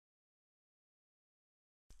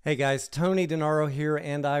Hey guys, Tony Denaro here,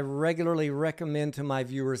 and I regularly recommend to my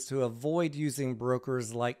viewers to avoid using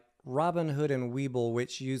brokers like Robinhood and Webull,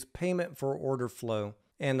 which use payment for order flow.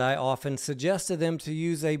 And I often suggest to them to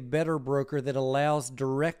use a better broker that allows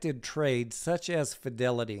directed trades, such as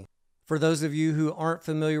Fidelity. For those of you who aren't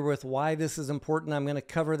familiar with why this is important, I'm going to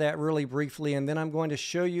cover that really briefly, and then I'm going to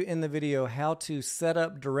show you in the video how to set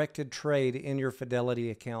up directed trade in your Fidelity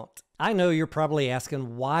account. I know you're probably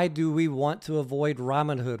asking, why do we want to avoid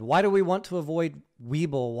Robinhood? Why do we want to avoid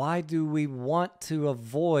Webull? Why do we want to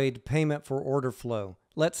avoid payment for order flow?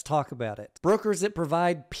 Let's talk about it. Brokers that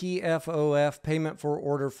provide PFOF, payment for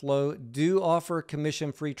order flow, do offer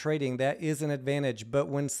commission-free trading. That is an advantage. But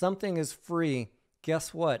when something is free,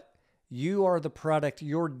 guess what? You are the product.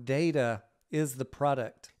 Your data is the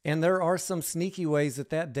product. And there are some sneaky ways that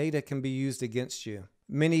that data can be used against you.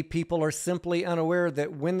 Many people are simply unaware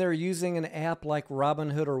that when they're using an app like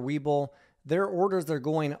Robinhood or Webull, their orders are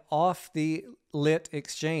going off the lit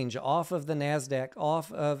exchange, off of the NASDAQ,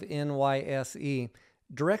 off of NYSE,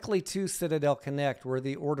 directly to Citadel Connect, where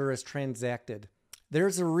the order is transacted.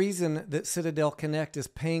 There's a reason that Citadel Connect is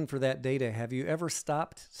paying for that data. Have you ever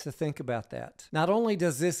stopped to think about that? Not only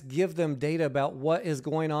does this give them data about what is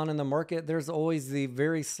going on in the market, there's always the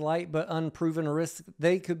very slight but unproven risk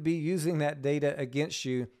they could be using that data against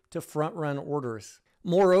you to front-run orders.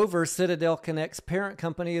 Moreover, Citadel Connect's parent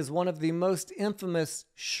company is one of the most infamous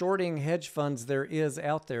shorting hedge funds there is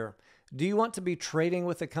out there. Do you want to be trading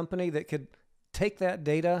with a company that could take that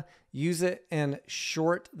data, use it, and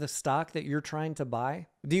short the stock that you're trying to buy?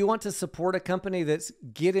 Do you want to support a company that's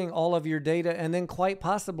getting all of your data and then quite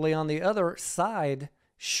possibly on the other side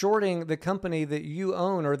shorting the company that you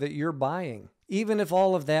own or that you're buying? Even if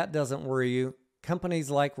all of that doesn't worry you, companies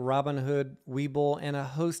like Robinhood, Webull, and a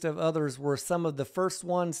host of others were some of the first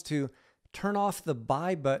ones to turn off the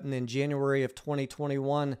buy button in January of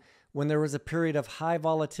 2021 when there was a period of high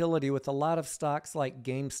volatility with a lot of stocks like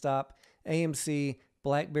GameStop, AMC,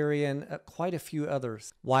 BlackBerry, and quite a few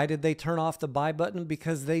others. Why did they turn off the buy button?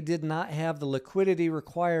 Because they did not have the liquidity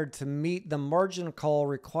required to meet the margin call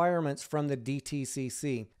requirements from the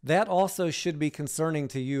DTCC. That also should be concerning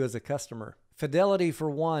to you as a customer. Fidelity,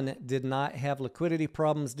 for one, did not have liquidity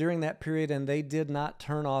problems during that period, and they did not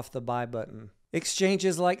turn off the buy button.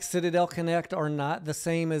 Exchanges like Citadel Connect are not the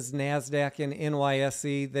same as NASDAQ and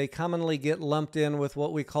NYSE. They commonly get lumped in with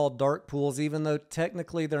what we call dark pools, even though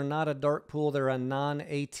technically they're not a dark pool, they're a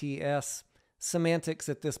non-ATS. Semantics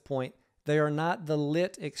at this point. They are not the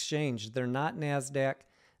lit exchange. They're not NASDAQ.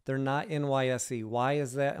 They're not NYSE. Why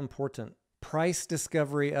is that important? Price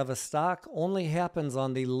discovery of a stock only happens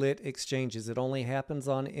on the lit exchanges. It only happens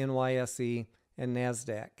on NYSE and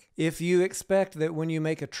NASDAQ. If you expect that when you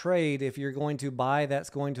make a trade, if you're going to buy, that's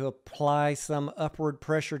going to apply some upward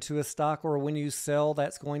pressure to a stock, or when you sell,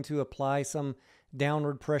 that's going to apply some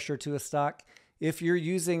downward pressure to a stock. If you're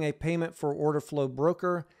using a payment for order flow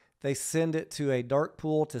broker, they send it to a dark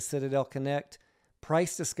pool, to Citadel Connect.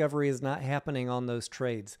 Price discovery is not happening on those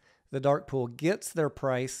trades. The dark pool gets their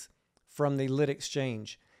price from the lit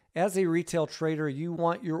exchange. As a retail trader, you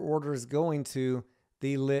want your orders going to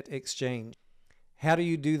the lit exchange. How do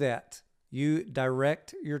you do that? You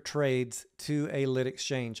direct your trades to a lit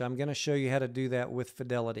exchange. I'm going to show you how to do that with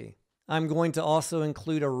Fidelity. I'm going to also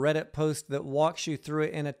include a Reddit post that walks you through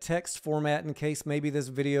it in a text format in case maybe this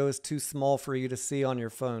video is too small for you to see on your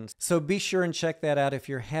phones. So be sure and check that out if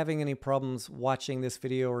you're having any problems watching this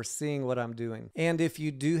video or seeing what I'm doing. And if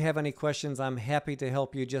you do have any questions, I'm happy to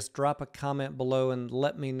help you. Just drop a comment below and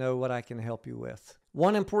let me know what I can help you with.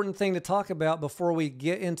 One important thing to talk about before we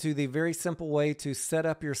get into the very simple way to set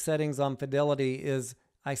up your settings on Fidelity is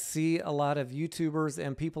I see a lot of YouTubers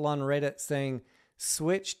and people on Reddit saying,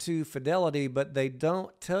 switch to Fidelity, but they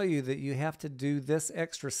don't tell you that you have to do this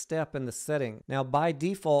extra step in the setting. Now, by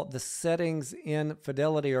default, the settings in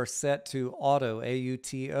Fidelity are set to auto,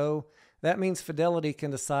 AUTO. That means Fidelity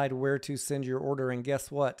can decide where to send your order, and guess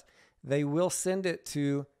what? They will send it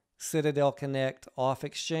to Citadel Connect off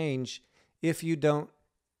exchange if you don't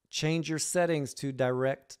change your settings to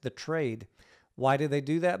direct the trade. Why do they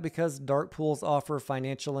do that? Because dark pools offer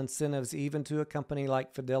financial incentives even to a company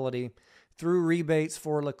like Fidelity through rebates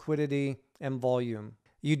for liquidity and volume.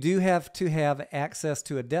 You do have to have access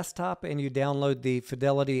to a desktop, and you download the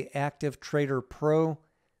Fidelity Active Trader Pro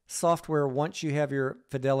software once you have your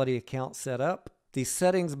Fidelity account set up. The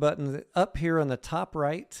settings button up here on the top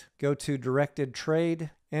right, go to directed trade,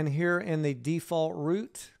 and here in the default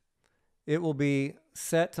route, it will be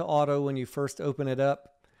set to auto when you first open it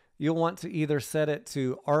up. You'll want to either set it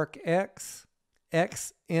to ARCX,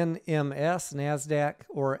 XNMS, NASDAQ,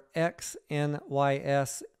 or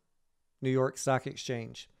XNYS, New York Stock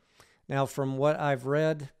Exchange. Now, from what I've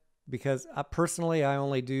read, because I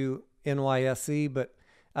only do NYSE, but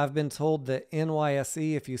I've been told that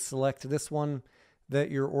NYSE, if you select this one,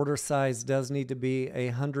 that your order size does need to be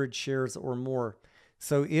 100 shares or more.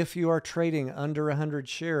 So if you are trading under 100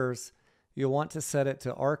 shares, you'll want to set it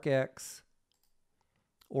to ARCX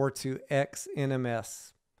or to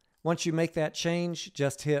XNMS. Once you make that change,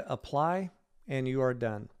 just hit apply and you are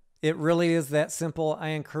done. It really is that simple. I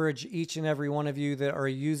encourage each and every one of you that are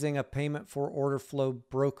using a payment for order flow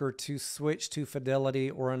broker to switch to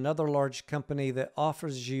Fidelity or another large company that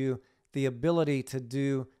offers you the ability to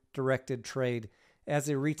do directed trade. As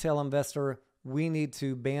a retail investor, we need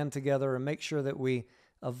to band together and make sure that we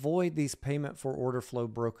avoid these payment for order flow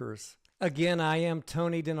brokers. Again, I am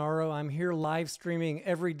Tony Denaro. I'm here live streaming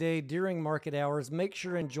every day during market hours. Make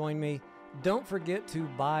sure and join me. Don't forget to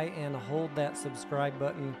buy and hold that subscribe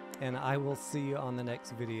button, and I will see you on the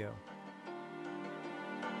next video.